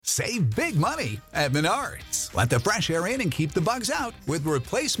Save big money at Menards. Let the fresh air in and keep the bugs out with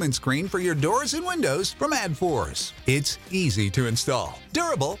replacement screen for your doors and windows from AdForce. It's easy to install,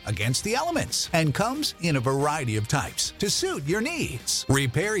 durable against the elements, and comes in a variety of types to suit your needs.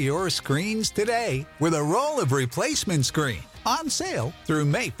 Repair your screens today with a roll of replacement screen. On sale through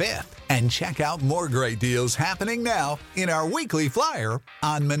May 5th. And check out more great deals happening now in our weekly flyer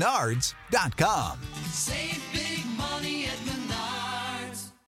on Menards.com. Save big money at Menards.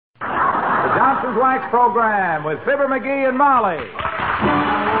 The Johnson's Wax Program with Fibber McGee and Molly.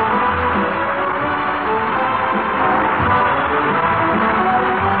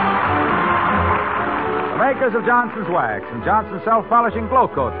 The makers of Johnson's Wax and Johnson's Self-Polishing Glow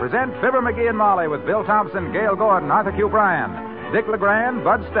Coat present Fibber McGee and Molly with Bill Thompson, Gail Gordon, Arthur Q. Bryan, Dick LeGrand,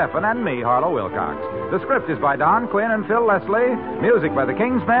 Bud Steffen, and me, Harlow Wilcox. The script is by Don Quinn and Phil Leslie. Music by the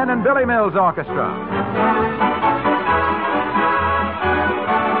King's Men and Billy Mills Orchestra.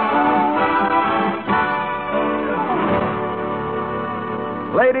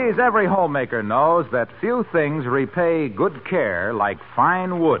 Ladies, every homemaker knows that few things repay good care like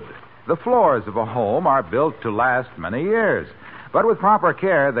fine wood. The floors of a home are built to last many years. But with proper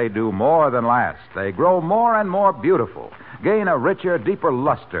care, they do more than last. They grow more and more beautiful, gain a richer, deeper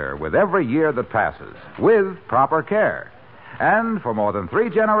luster with every year that passes, with proper care. And for more than 3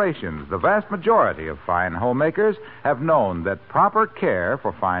 generations, the vast majority of fine homemakers have known that proper care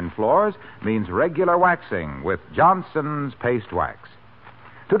for fine floors means regular waxing with Johnson's Paste Wax.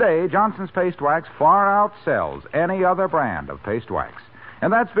 Today, Johnson's Paste Wax far outsells any other brand of paste wax.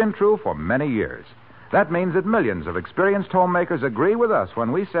 And that's been true for many years. That means that millions of experienced homemakers agree with us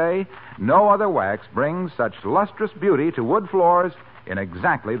when we say no other wax brings such lustrous beauty to wood floors in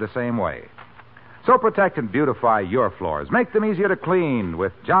exactly the same way. So protect and beautify your floors. Make them easier to clean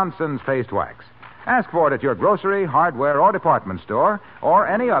with Johnson's Paste Wax. Ask for it at your grocery, hardware, or department store, or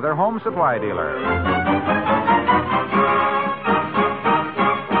any other home supply dealer.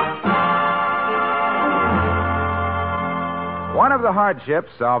 One of the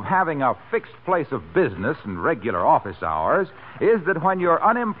hardships of having a fixed place of business and regular office hours is that when your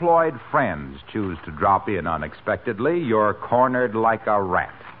unemployed friends choose to drop in unexpectedly, you're cornered like a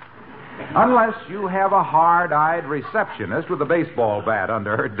rat. Unless you have a hard-eyed receptionist with a baseball bat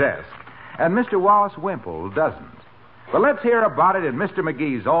under her desk. And Mr. Wallace Wimple doesn't. But let's hear about it in Mr.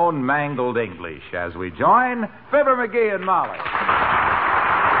 McGee's own mangled English as we join Fibber McGee and Molly.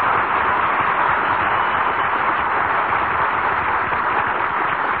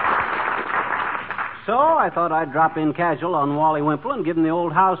 So I thought I'd drop in casual on Wally Wimple and give him the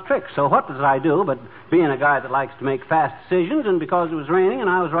old house trick. So what did I do but being a guy that likes to make fast decisions, and because it was raining and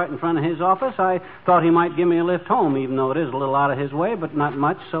I was right in front of his office, I thought he might give me a lift home, even though it is a little out of his way, but not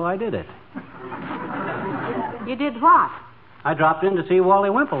much, so I did it. You did what? I dropped in to see Wally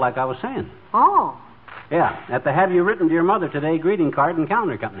Wimple, like I was saying. Oh. Yeah, at the Have You Written to Your Mother Today greeting card and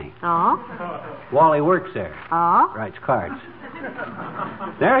counter company. Oh? Wally works there. Oh? Writes cards.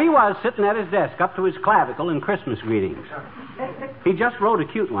 There he was, sitting at his desk, up to his clavicle in Christmas greetings. He just wrote a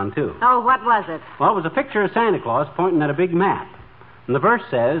cute one, too. Oh, what was it? Well, it was a picture of Santa Claus pointing at a big map. And the verse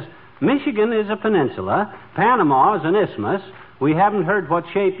says, Michigan is a peninsula, Panama is an isthmus. We haven't heard what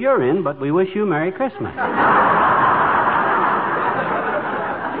shape you're in, but we wish you Merry Christmas.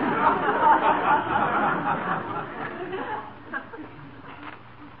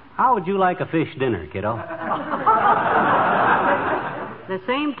 How would you like a fish dinner, kiddo? The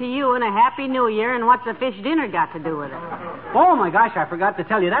same to you, and a Happy New Year, and what's a fish dinner got to do with it? Oh, my gosh, I forgot to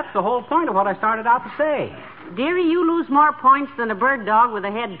tell you. That's the whole point of what I started out to say. Dearie, you lose more points than a bird dog with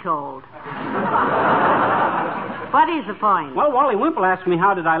a head cold. What is the point? Well, Wally Wimple asked me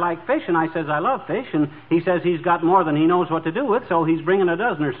how did I like fish, and I says I love fish, and he says he's got more than he knows what to do with, so he's bringing a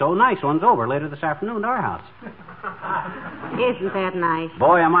dozen or so nice ones over later this afternoon to our house. Isn't that nice?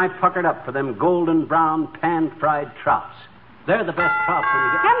 Boy, am I puckered up for them golden brown pan-fried trouts. They're the best trouts when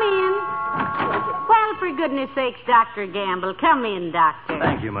you get... Come in. Well, for goodness sakes, Dr. Gamble. Come in, Doctor.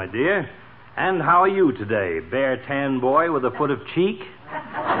 Thank you, my dear. And how are you today, bare tan boy with a foot of cheek?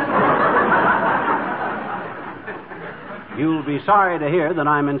 You'll be sorry to hear that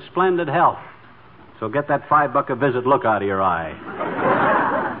I'm in splendid health. So get that $5 a visit look out of your eye.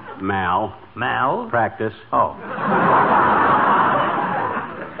 Mal. Mal? Practice. Oh.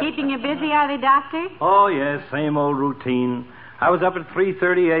 Keeping you busy, are they, Doctor? Oh, yes, same old routine. I was up at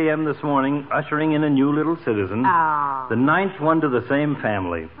 3:30 a.m. this morning, ushering in a new little citizen. Oh. The 9th one to the same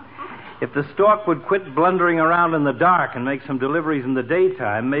family. If the stork would quit blundering around in the dark and make some deliveries in the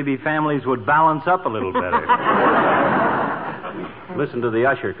daytime, maybe families would balance up a little better. Listen to the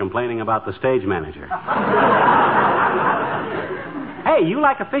usher complaining about the stage manager. Hey, you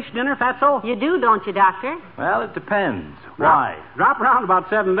like a fish dinner, Fatso? You do, don't you, Doctor? Well, it depends. Why? Drop around about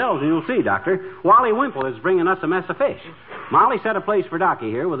 7 bells and you'll see, Doctor. Wally Wimple is bringing us a mess of fish. Molly set a place for Docky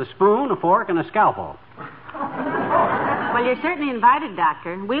here with a spoon, a fork, and a scalpel. Well, you're certainly invited,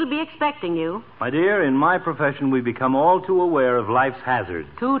 Doctor. We'll be expecting you. My dear, in my profession, we become all too aware of life's hazards.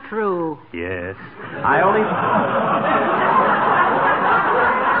 Too true. Yes. I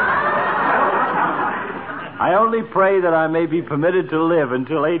only pray that I may be permitted to live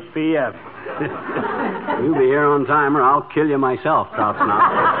until 8 p.m. You'll be here on time or I'll kill you myself, Trout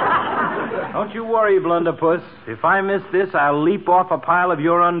Snout. Don't you worry, Blunderpuss. If I miss this, I'll leap off a pile of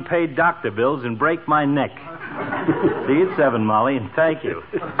your unpaid doctor bills and break my neck. See you at 7, Molly, and thank you.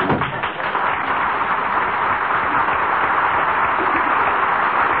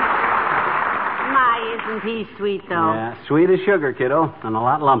 My, isn't he sweet, though? Yeah, sweet as sugar, kiddo, and a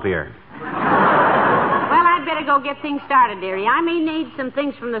lot lumpier. Well, I'd better go get things started, dearie. I may need some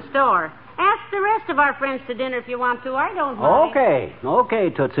things from the store. Ask the rest of our friends to dinner if you want to. I don't mind. Okay,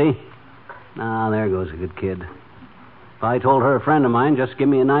 Tootsie. Ah, there goes a good kid. If I told her a friend of mine just give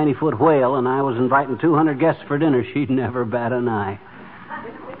me a 90-foot whale and I was inviting 200 guests for dinner, she'd never bat an eye.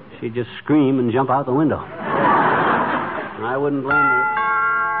 She'd just scream and jump out the window. I wouldn't blame her.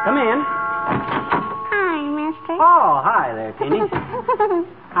 Come in. Hi, mister. Oh, hi there, Teeny.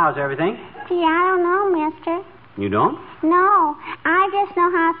 How's everything? Gee, I don't know, mister. You don't? No, I just know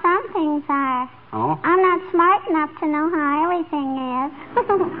how some things are. Oh? I'm not smart enough to know how everything is.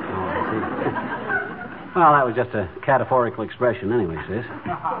 Well, that was just a cataphorical expression anyway, sis.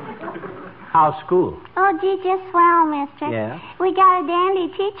 How's school? Oh, gee, just swell, mister. Yeah? We got a dandy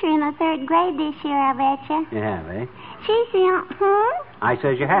teacher in the 3rd grade this year, I betcha. You have, eh? She's the, I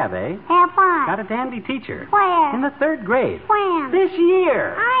says you have, eh? Have what? Got a dandy teacher. Where? In the 3rd grade. When? This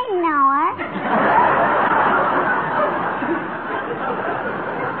year. I know her.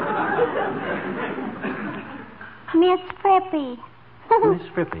 Miss Frippy. Miss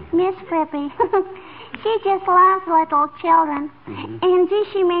Frippy. Miss Frippy. She just loves little children. Mm-hmm. And gee,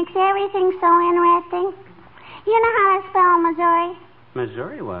 she makes everything so interesting. You know how to spell Missouri?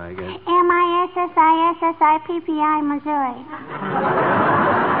 Missouri? Why, I guess. Mississippi, Missouri.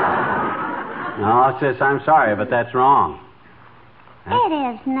 No, sis, I'm sorry, but that's wrong. It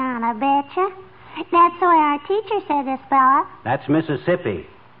is not, I betcha. That's the way our teacher said to spell it. That's Mississippi.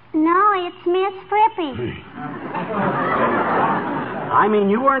 No, it's Miss Frippy. I mean,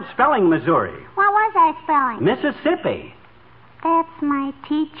 you weren't spelling Missouri. What was I spelling? Mississippi. That's my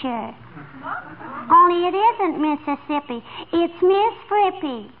teacher. Only it isn't Mississippi. It's Miss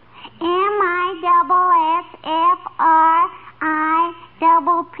Frippy. MISSFRIPP.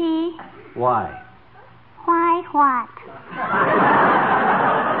 Why? Why what?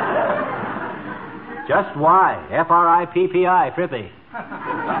 Just why? Frippi, Frippy.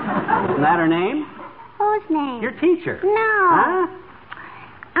 Isn't that her name? Whose name? Your teacher. No. Huh?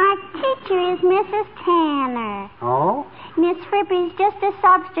 Our teacher is Mrs. Tanner. Oh? Miss Frippy's just a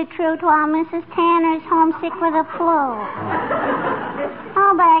substitute while Mrs. Tanner's homesick with the flu.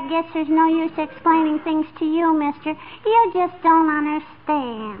 Oh, but I guess there's no use explaining things to you, mister. You just don't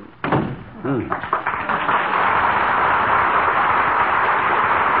understand.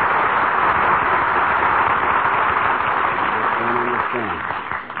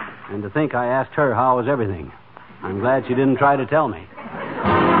 And to think I asked her how was everything. I'm glad she didn't try to tell me.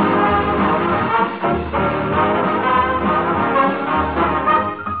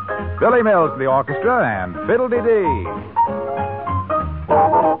 Billy Mills, the orchestra, and Fiddle-Dee-Dee.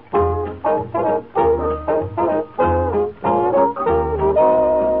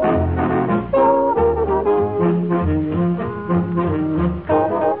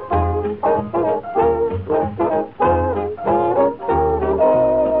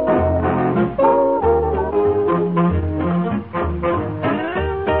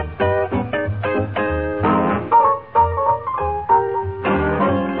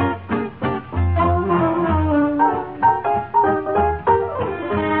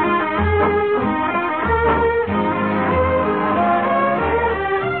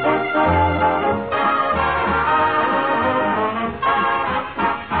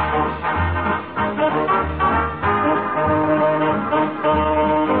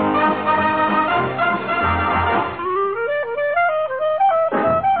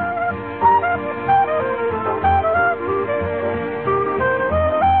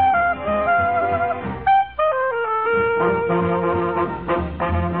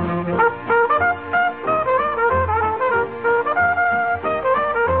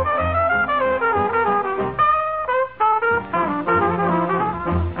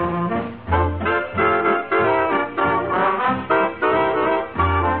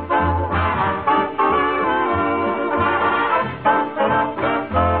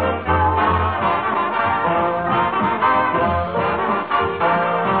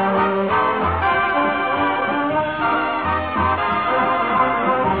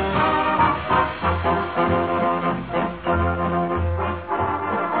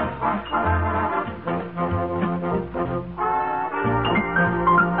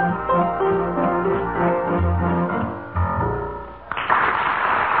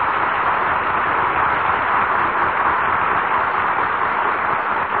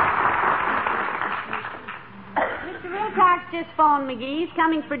 this phone, McGee. He's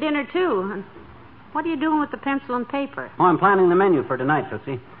coming for dinner, too. What are you doing with the pencil and paper? Oh, I'm planning the menu for tonight,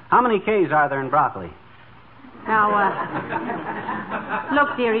 Tootsie. How many K's are there in broccoli? Now,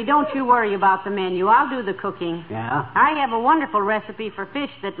 look, dearie, don't you worry about the menu. I'll do the cooking. Yeah? I have a wonderful recipe for fish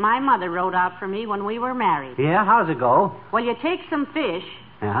that my mother wrote out for me when we were married. Yeah? How's it go? Well, you take some fish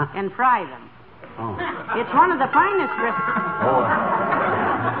Yeah? and fry them. Oh. It's one of the finest recipes. Oh.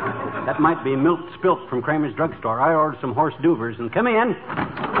 That might be milk spilt from Kramer's drugstore. I ordered some horse duvers, and come in.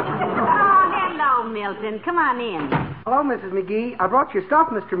 Oh, hello, Milton. Come on in. Hello, Mrs. McGee. I brought your stuff,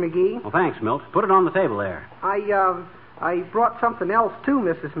 Mr. McGee. Well, thanks, Milt. Put it on the table there. I brought something else, too,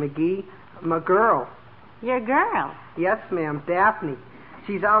 Mrs. McGee. My girl. Your girl. Yes, ma'am, Daphne.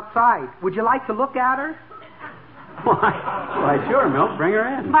 She's outside. Would you like to look at her? Why, sure, Milt. Bring her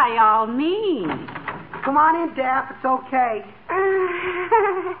in. By all means. Come on in, Daph. It's okay.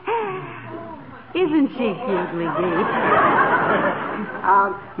 Isn't she cute, McGee?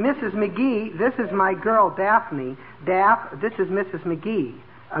 Mrs. McGee, this is my girl, Daphne. Daph, this is Mrs. McGee.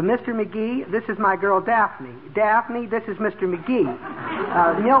 Mr. McGee, this is my girl, Daphne. Daphne, this is Mr.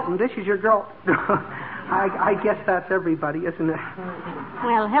 McGee. Milton, this is your girl. I guess that's everybody, isn't it?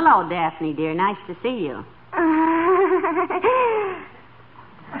 Well, hello, Daphne, dear. Nice to see you.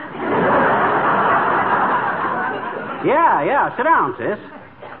 Yeah. Sit down, sis.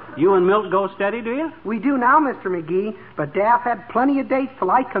 You and Milt go steady, do you? We do now, Mr. McGee, but Daph had plenty of dates till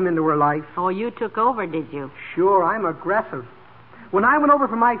I come into her life. Oh, you took over, did you? Sure, I'm aggressive. When I went over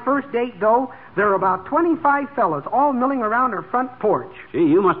for my first date, though, there were about 25 fellas all milling around her front porch. Gee,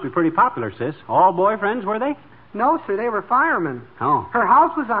 you must be pretty popular, sis. All boyfriends, were they? No, sir, they were firemen. Oh. Her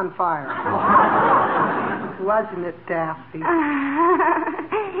house was on fire. Wasn't it, Daphne?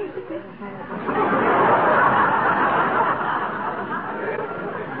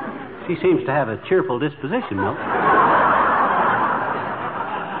 She seems to have a cheerful disposition, Milt.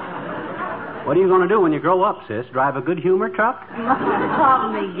 What are you going to do when you grow up, sis? Drive a good-humor truck?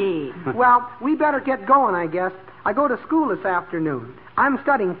 Oh, McGee. Well, we better get going, I guess. I go to school this afternoon. I'm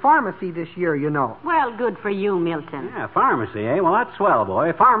studying pharmacy this year, you know. Well, good for you, Milton. Yeah, pharmacy, eh? Well, that's swell,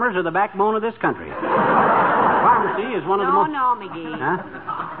 boy. Farmers are the backbone of this country. Pharmacy is one of the most... No, McGee.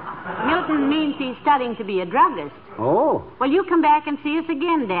 Huh? Milton means he's studying to be a druggist. Oh. Well, you come back and see us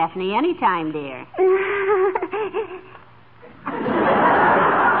again, Daphne, anytime, dear.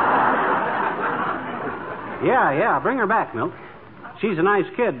 Yeah. Bring her back, Milt. She's a nice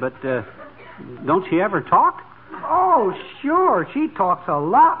kid, but don't she ever talk? Oh, sure. She talks a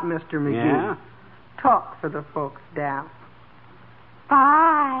lot, Mr. McGee. Yeah? Talk for the folks, Daph.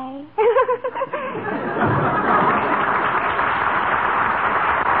 Bye.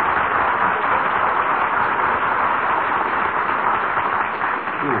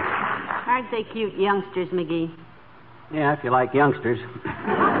 Aren't they cute youngsters, McGee? Yeah, if you like youngsters.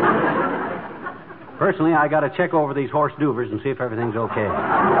 Personally, I got to check over these horse duvers and see if everything's okay.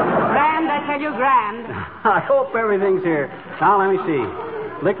 Grand, I tell you, grand. I hope everything's here. Now, let me see.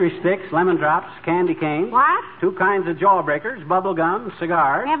 Licorice sticks, lemon drops, candy canes. What? 2 kinds of jawbreakers, bubble gum,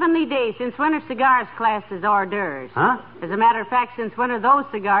 cigars. Heavenly days. Since when are cigars classed as hors d'oeuvres? Huh? As a matter of fact, since when are those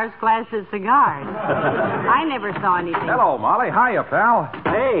cigars classed as cigars? I never saw anything. Hello, Molly. Hiya, pal.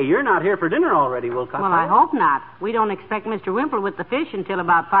 Hey, you're not here for dinner already, Wilcox. Well, I hope not. We don't expect Mr. Wimple with the fish until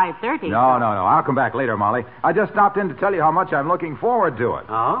about 5:30. No. I'll come back later, Molly. I just stopped in to tell you how much I'm looking forward to it.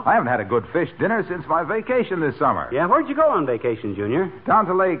 Oh? I haven't had a good fish dinner since my vacation this summer. Yeah, where'd you go on vacation, Junior? Down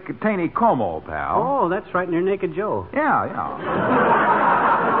to Lake Taneycomo, pal. Oh, that's right near Naked Joe. Yeah.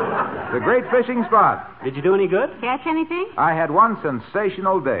 It's a great fishing spot. Did you do any good? Catch anything? I had one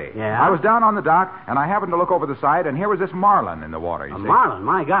sensational day. Yeah? I was down on the dock, and I happened to look over the side, and here was this marlin in the water, you A see. marlin?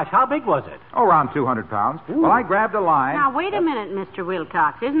 My gosh, how big was it? Oh, around 200 pounds. Ooh. Well, I grabbed a line. Now, wait a minute, Mr.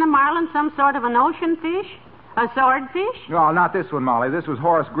 Wilcox. Isn't a marlin some sort of an ocean fish? A swordfish? No, not this one, Molly. This was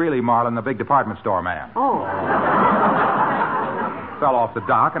Horace Greeley Marlin, the big department store man. Oh. Fell off the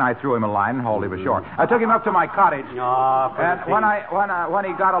dock, and I threw him a line and hauled him ashore. I took him up to my cottage. Oh, And when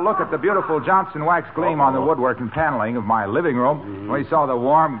he got a look at the beautiful Johnson wax gleam on the woodwork and paneling of my living room, when he saw the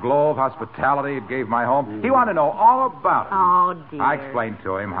warm glow of hospitality it gave my home, he wanted to know all about it. Oh, dear. I explained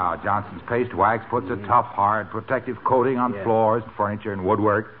to him how Johnson's paste wax puts a tough, hard, protective coating on floors, furniture, and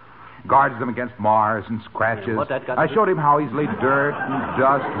woodwork, guards them against mars and scratches. What that got to I do- showed him how easily dirt and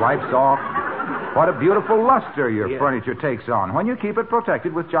dust wipes off. What a beautiful luster your furniture takes on when you keep it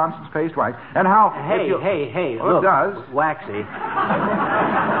protected with Johnson's paste wax. And how... Hey, Well, look. it does. Waxy.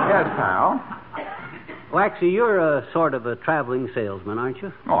 Yes, pal. Waxy, you're a sort of a traveling salesman, aren't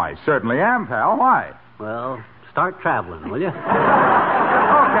you? Oh, I certainly am, pal. Why? Well, start traveling, will you?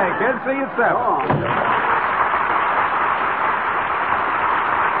 Okay, kid. See you at 7.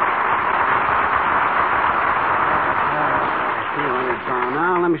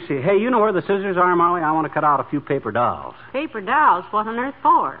 let me see. Hey, you know where the scissors are, Molly? I want to cut out a few paper dolls. Paper dolls? What on earth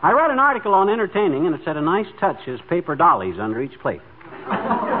for? I read an article on entertaining, and it said a nice touch is paper dollies under each plate.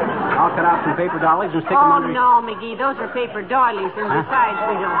 I'll cut out some paper dollies and stick them under... Oh, no, McGee. Those are paper doilies, and besides,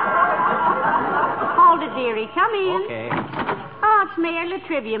 we don't... Hold it, dearie. Come in. Okay. Oh, it's Mayor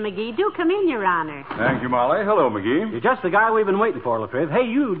Latrivia, McGee. Do come in, Your Honor. Thank you, Molly. Hello, McGee. You're just the guy we've been waiting for, Latriv. Hey,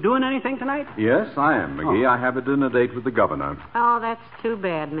 you doing anything tonight? Yes, I am, McGee. I have a dinner date with the governor. Oh, that's too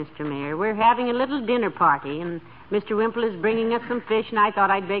bad, Mr. Mayor. We're having a little dinner party, and Mr. Wimple is bringing us some fish, and I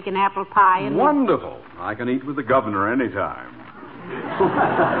thought I'd bake an apple pie and... Wonderful. I can eat with the governor anytime.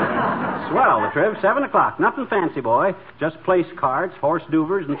 Swell, Latriv. 7 o'clock. Nothing fancy, boy. Just place cards, horse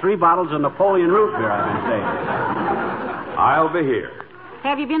duvers, and 3 bottles of Napoleon root beer, I've been saying. I'll be here.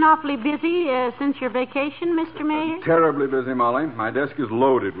 Have you been awfully busy since your vacation, Mr. Mayor? Terribly busy, Molly. My desk is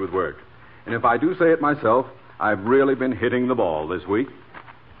loaded with work. And if I do say it myself, I've really been hitting the ball this week.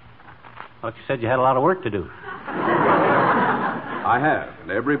 Thought you said you had a lot of work to do. I have,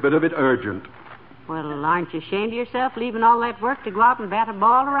 and every bit of it urgent. Well, aren't you ashamed of yourself leaving all that work to go out and bat a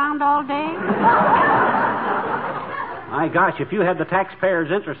ball around all day? My gosh, if you had the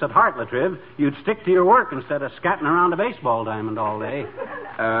taxpayers' interest at heart, Latriv, you'd stick to your work instead of scatting around a baseball diamond all day.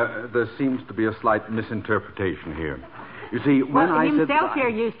 There seems to be a slight misinterpretation here. You see, when I said... himself here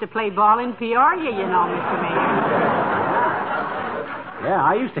used to play ball in Peoria, you know, Mr. Mayor. Yeah,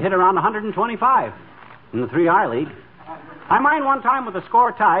 I used to hit around 125 in the 3I League. I mind one time with the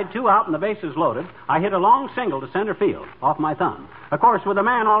score tied, 2 out and the bases loaded, I hit a long single to center field off my thumb. Of course, with a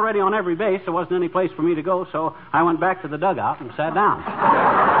man already on every base, there wasn't any place for me to go, so I went back to the dugout and sat down.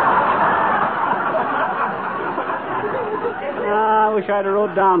 I wish I'd have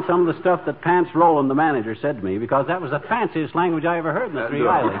wrote down some of the stuff that Pants Rowland, the manager, said to me, because that was the fanciest language I ever heard in the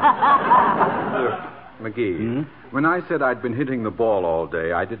 3I League. McGee, when I said I'd been hitting the ball all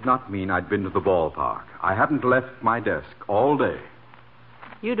day, I did not mean I'd been to the ballpark. I hadn't left my desk all day.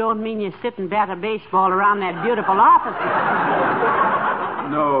 You don't mean you sit and bat a baseball around that beautiful office?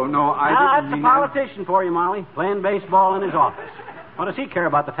 No, I didn't That's mean... a politician for you, Molly, playing baseball in his office. What does he care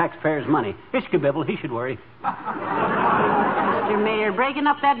about the taxpayers' money? Ishkabibble, he should worry. Mr. Mayor, breaking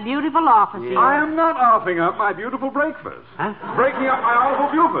up that beautiful office here. I am not offing up my beautiful breakfast. Huh? Breaking up my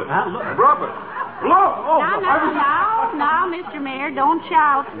awful beaufort. Breakfast. Look! Now, Mr. Mayor, don't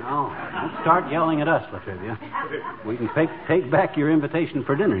shout. No, don't start yelling at us, Latrivia. We can take back your invitation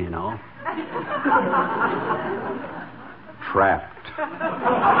for dinner, you know. Trapped.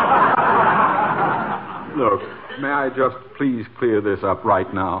 Look, may I just please clear this up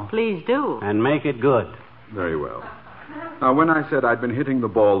right now? Please do. And make it good. Very well. Now, when I said I'd been hitting the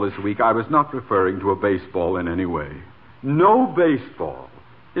ball this week, I was not referring to a baseball in any way. No baseball.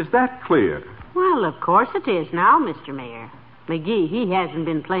 Is that clear? Well, of course it is now, Mr. Mayor. McGee, he hasn't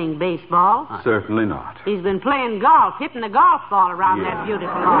been playing baseball. Certainly not. He's been playing golf, hitting the golf ball around that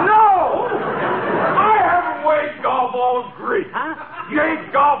beautiful office. No! I haven't weighed golf all week. Huh? You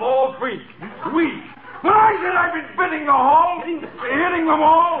ain't golf all week. When I said I've been bidding the hall, hitting them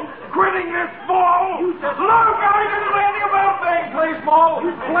all, quitting this ball. Look, I didn't know anything about playing small,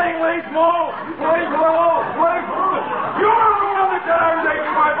 play small, play slow, play small. You're the one that said I was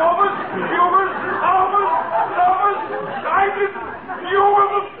taking my offers. I didn't. You were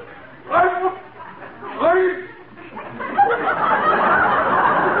the...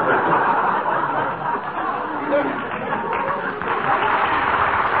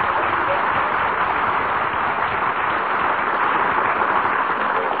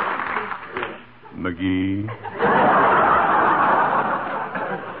 McGee?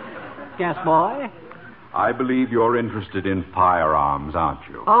 Yes, boy? I believe you're interested in firearms, aren't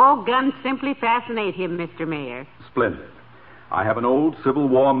you? Oh, guns simply fascinate him, Mr. Mayor. Splendid. I have an old Civil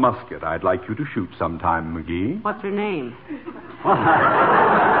War musket I'd like you to shoot sometime, McGee. What's her name? Well,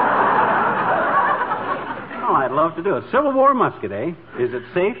 I'd love to do it. Civil War musket, eh? Is it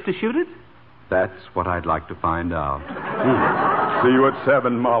safe to shoot it? That's what I'd like to find out. See you at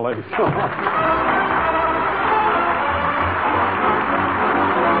 7, Molly.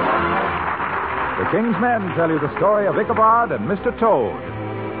 The King's Men tell you the story of Ichabod and Mr. Toad.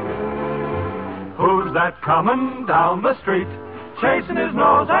 Who's that coming down the street, chasing his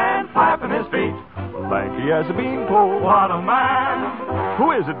nose and flapping his feet? Lanky as a beanpole. What a man!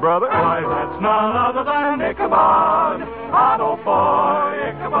 Who is it, brother? Why, that's none other than Ichabod. Otto boy,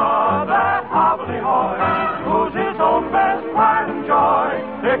 Ichabod, that hobbledehoy, who's his own best pride and joy.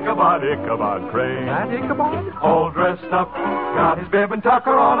 Ichabod Crane. That Ichabod? All dressed up, got his bib and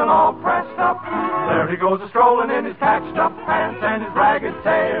tucker on and all pressed up. There he goes a-strolling in his patched up pants and his ragged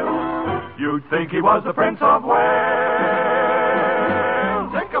tail. You'd think he was the Prince of Wales.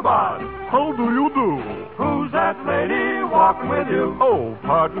 talking with you. Oh,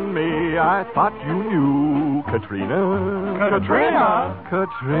 pardon me, I thought you knew Katrina.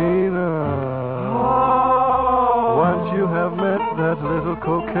 Katrina. Oh. Once you have met that little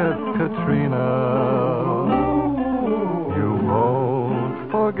coquette Katrina, you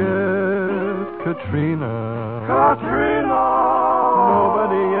won't forget Katrina.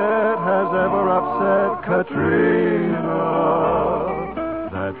 Nobody yet has ever upset Katrina.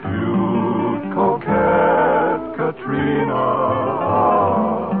 That cute coquette Katrina.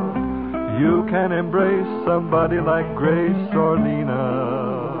 You can embrace somebody like Grace or Lena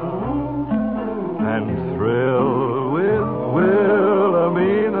and thrill with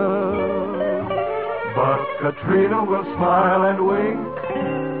Wilhelmina. But Katrina will smile and wink,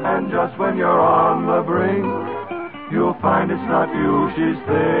 and just when you're on the brink, you'll find it's not you she's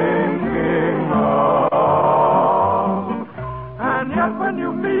thinking of. And yet when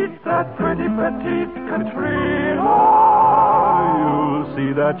you meet that pretty petite Katrina, you'll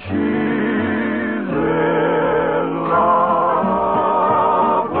see that she's in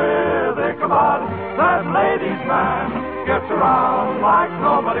love with Ichabod. That ladies' man gets around like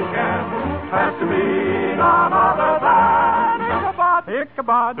nobody can. Has to be none other than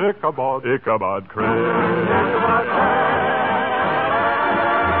Ichabod Crane.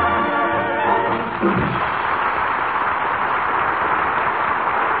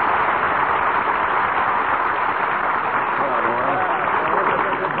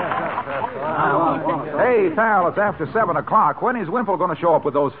 Hey, pal, it's after 7 o'clock. When is Wimple going to show up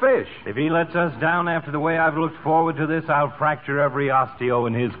with those fish? If he lets us down after the way I've looked forward to this, I'll fracture every osteo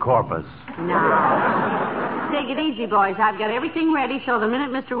in his corpus. No. Take it easy, boys. I've got everything ready, so the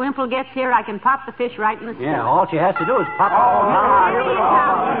minute Mr. Wimple gets here, I can pop the fish right in the Yeah, all she has to do is pop. Here we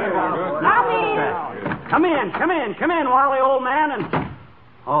go. Come in, Wally, old man, and...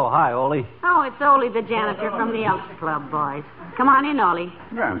 Oh, hi, Ole. Oh, it's Ole, the janitor from the Elks Club, boys. Come on in, Ole.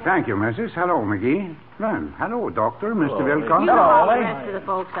 Well, thank you, Mrs. Hello, McGee. Well, hello, Doctor, Mr. Wilcox. You know all the rest of the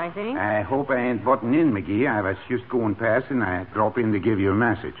folks, I think. I hope I ain't butting in, McGee. I was just going past and I drop in to give you a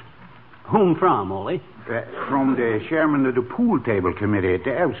message. Whom from, Ole? From the chairman of the pool table committee at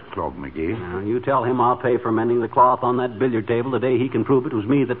the Elks Club, McGee. Now, you tell him I'll pay for mending the cloth on that billiard table the day he can prove it was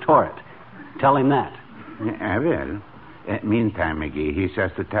me that tore it. Tell him that. Well, meantime, McGee, he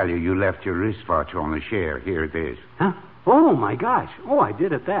says to tell you you left your wristwatch on the chair. Here it is. Huh? Oh, my gosh. Oh, I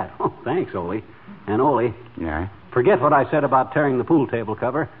did at that. Oh, thanks, Ole. And, Ole. Yeah? Forget what I said about tearing the pool table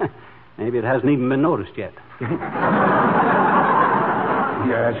cover. Maybe it hasn't even been noticed yet.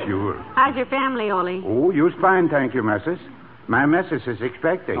 Yeah, sure. How's your family, Ole? Oh, you's fine, thank you, Mrs. My missus is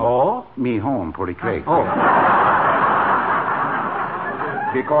expecting. Oh? Me home pretty quick. Oh.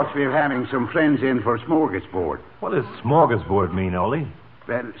 Because we're having some friends in for smorgasbord. What does smorgasbord mean, Ole?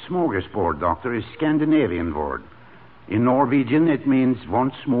 Well, smorgasbord, Doctor, is Scandinavian word. In Norwegian, it means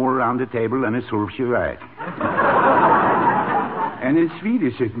once more around the table and it serves you right. And in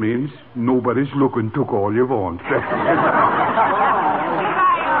Swedish, it means nobody's looking, took all you want.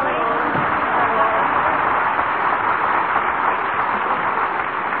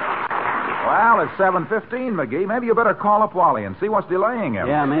 Well, it's 7:15, McGee. Maybe you better call up Wally and see what's delaying him.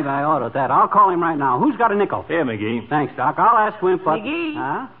 Yeah, maybe I ought at that. I'll call him right now. Who's got a nickel? Here, McGee. Thanks, Doc. I'll ask Wimp. McGee?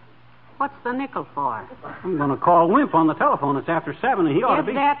 Huh? What's the nickel for? I'm going to call Wimp on the telephone. It's after 7, and he ought to Give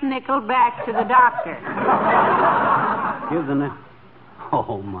be... that nickel back to the doctor. Give the nickel...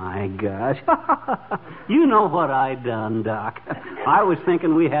 Oh, my gosh. You know what I done, Doc. I was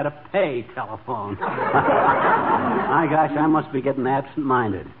thinking we had a pay telephone. My gosh, I must be getting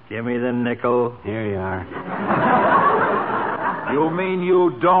absent-minded. Give me the nickel. Here you are. You mean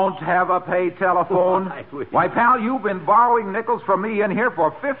you don't have a pay telephone? Why, pal, you've been borrowing nickels from me in here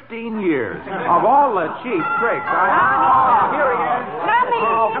for 15 years. Of all the cheap tricks, here he is.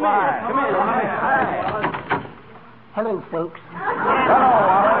 Come in. Hello, folks.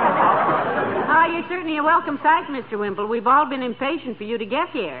 Oh, you're certainly a welcome sight, Mr. Wimple. We've all been impatient for you to get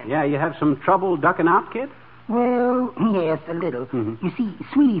here. Yeah, you have some trouble ducking out, kid? Well, yes, a little. Mm-hmm. You see,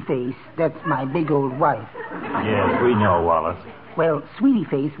 Sweetie Face, that's my big old wife. Yes, we know, Wallace. Well, Sweetie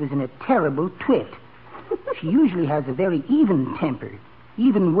Face was in a terrible twit. She usually has a very even temper,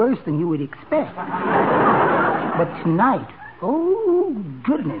 even worse than you would expect. But tonight, oh,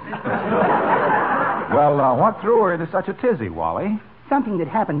 goodness. Well, what threw her into such a tizzy, Wally? Something that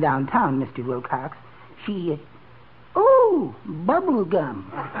happened downtown, Mr. Wilcox. She, oh, bubble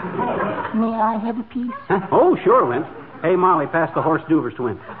gum. May I have a piece? Huh? Oh, sure, Wimp. Hey, Molly, pass the horse duvers to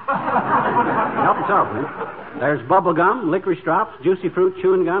Wimp. Help yourself, Wimp. There's bubble gum, licorice drops, juicy fruit,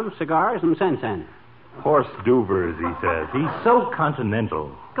 chewing gum, cigars, and sen-sen. Horse duvers, he says. He's so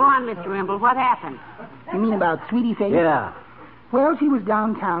continental. Go on, Mr. Wimple. What happened? You mean about Sweetie Face? Yeah. Well, she was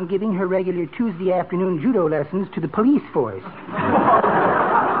downtown giving her regular Tuesday afternoon judo lessons to the police force.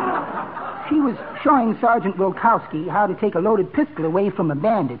 She was showing Sergeant Wilkowski how to take a loaded pistol away from a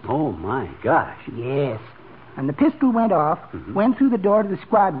bandit. Oh, my gosh. Yes. And the pistol went off, went through the door to the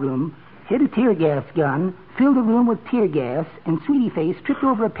squad room, hit a tear gas gun, filled the room with tear gas, and Sweetie Face tripped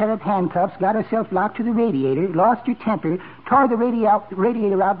over a pair of handcuffs, got herself locked to the radiator, lost her temper, tore the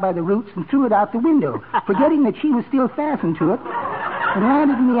radiator out by the roots, and threw it out the window, forgetting that she was still fastened to it, and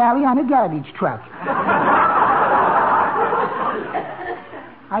landed in the alley on a garbage truck.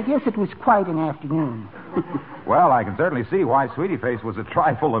 I guess it was quite an afternoon. Well, I can certainly see why Sweetie Face was a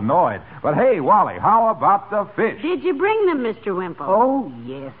trifle annoyed. But hey, Wally, how about the fish? Did you bring them, Mr. Wimple? Oh,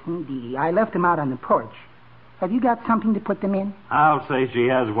 yes, indeed. I left them out on the porch. Have you got something to put them in? I'll say she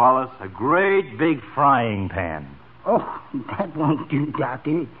has, Wallace. A great big frying pan. Oh, that won't do,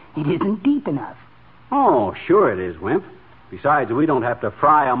 Doctor. It isn't deep enough. Oh, sure it is, Wimp. Besides, we don't have to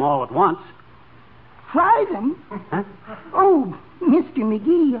fry them all at once. Fry them? Huh? Oh, Mr.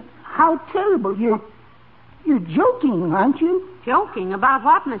 McGee, how terrible. You're joking, aren't you? Joking? About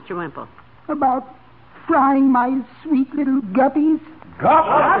what, Mr. Wimple? About frying my sweet little guppies?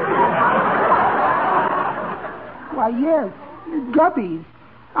 Why, yes, guppies.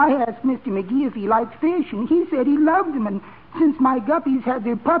 I asked Mr. McGee if he liked fish, and he said he loved them, and since my guppies had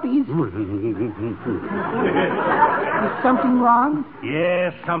their puppies... Is something wrong?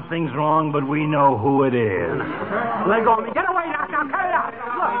 Yes, something's wrong, but we know who it is. Let go of me. Get away now. Now, cut it out.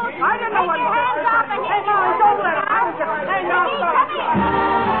 Look, I didn't know what Take your hands off and Hey, Molly, don't let him. I was just... Hey, now, stop.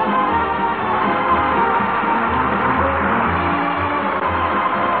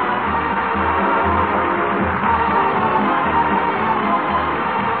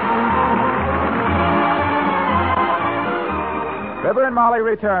 Fibber and Molly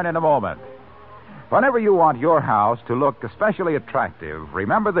return in a moment. Whenever you want your house to look especially attractive,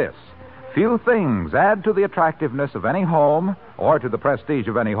 remember this. Few things add to the attractiveness of any home or to the prestige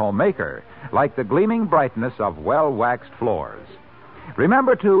of any homemaker like the gleaming brightness of well-waxed floors.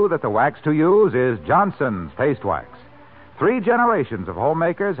 Remember, too, that the wax to use is Johnson's Paste Wax. 3 generations of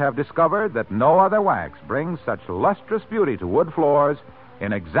homemakers have discovered that no other wax brings such lustrous beauty to wood floors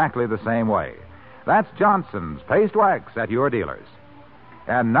in exactly the same way. That's Johnson's Paste Wax at your dealers.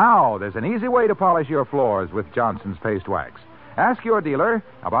 And now there's an easy way to polish your floors with Johnson's Paste Wax. Ask your dealer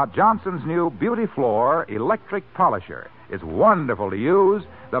about Johnson's new Beauty Floor Electric Polisher. It's wonderful to use.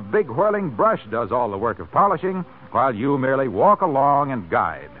 The big whirling brush does all the work of polishing, while you merely walk along and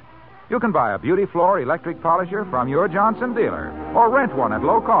guide. You can buy a Beauty Floor Electric Polisher from your Johnson dealer, or rent one at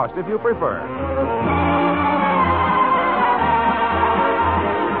low cost if you prefer.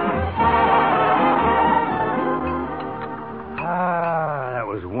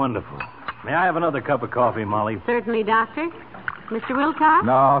 Wonderful. May I have another cup of coffee, Molly? Certainly, Doctor. Mr. Wilcox?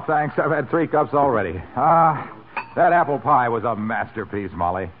 No, thanks. I've had 3 cups already. That apple pie was a masterpiece,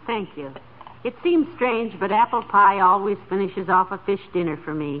 Molly. Thank you. It seems strange, but apple pie always finishes off a fish dinner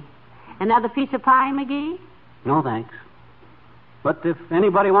for me. Another piece of pie, McGee? No, thanks. But if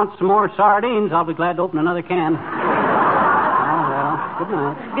anybody wants some more sardines, I'll be glad to open another can. Oh, well, good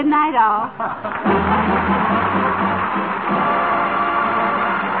night. Good night, all.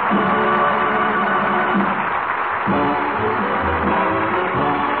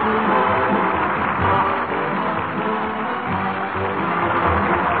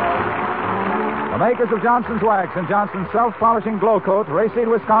 The makers of Johnson's Wax and Johnson's Self-Polishing Glow Coat, Racine,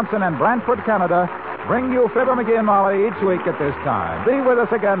 Wisconsin, and Brantford, Canada, bring you Fibber, McGee, and Molly each week at this time. Be with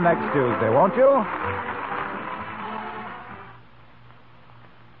us again next Tuesday, won't you?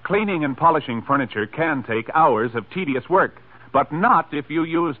 Cleaning and polishing furniture can take hours of tedious work, but not if you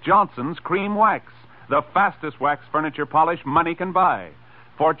use Johnson's Cream Wax, the fastest wax furniture polish money can buy.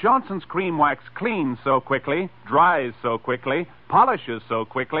 For Johnson's Cream Wax cleans so quickly, dries so quickly, polishes so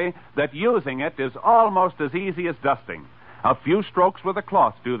quickly, that using it is almost as easy as dusting. A few strokes with a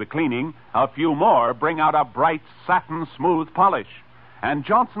cloth do the cleaning. A few more bring out a bright, satin, smooth polish. And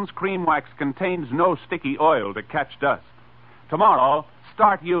Johnson's Cream Wax contains no sticky oil to catch dust. Tomorrow,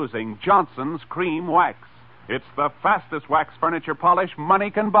 start using Johnson's Cream Wax. It's the fastest wax furniture polish money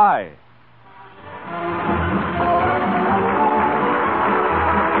can buy.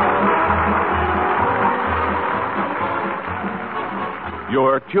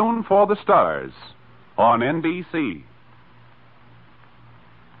 You're tuned for the stars on NBC.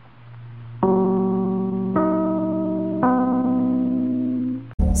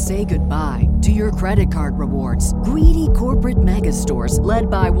 Say goodbye to your credit card rewards. Greedy corporate mega stores, led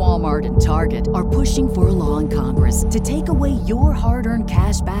by Walmart and Target, are pushing for a law in Congress to take away your hard-earned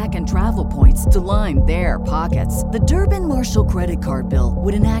cash back and travel points to line their pockets. The Durbin-Marshall credit card bill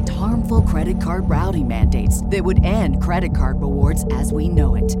would enact harmful credit card routing mandates that would end credit card rewards as we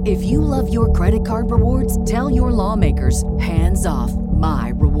know it. If you love your credit card rewards, tell your lawmakers, hands off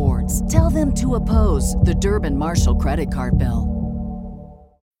my rewards. Tell them to oppose the Durbin-Marshall credit card bill.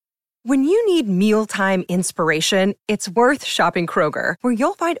 When you need mealtime inspiration, it's worth shopping Kroger, where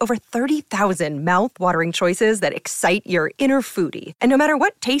you'll find over 30,000 mouth-watering choices that excite your inner foodie. And no matter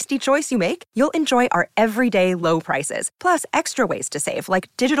what tasty choice you make, you'll enjoy our everyday low prices, plus extra ways to save,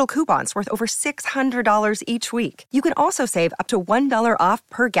 like digital coupons worth over $600 each week. You can also save up to $1 off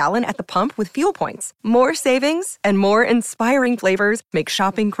per gallon at the pump with fuel points. More savings and more inspiring flavors make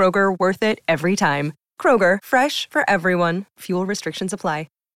shopping Kroger worth it every time. Kroger, fresh for everyone. Fuel restrictions apply.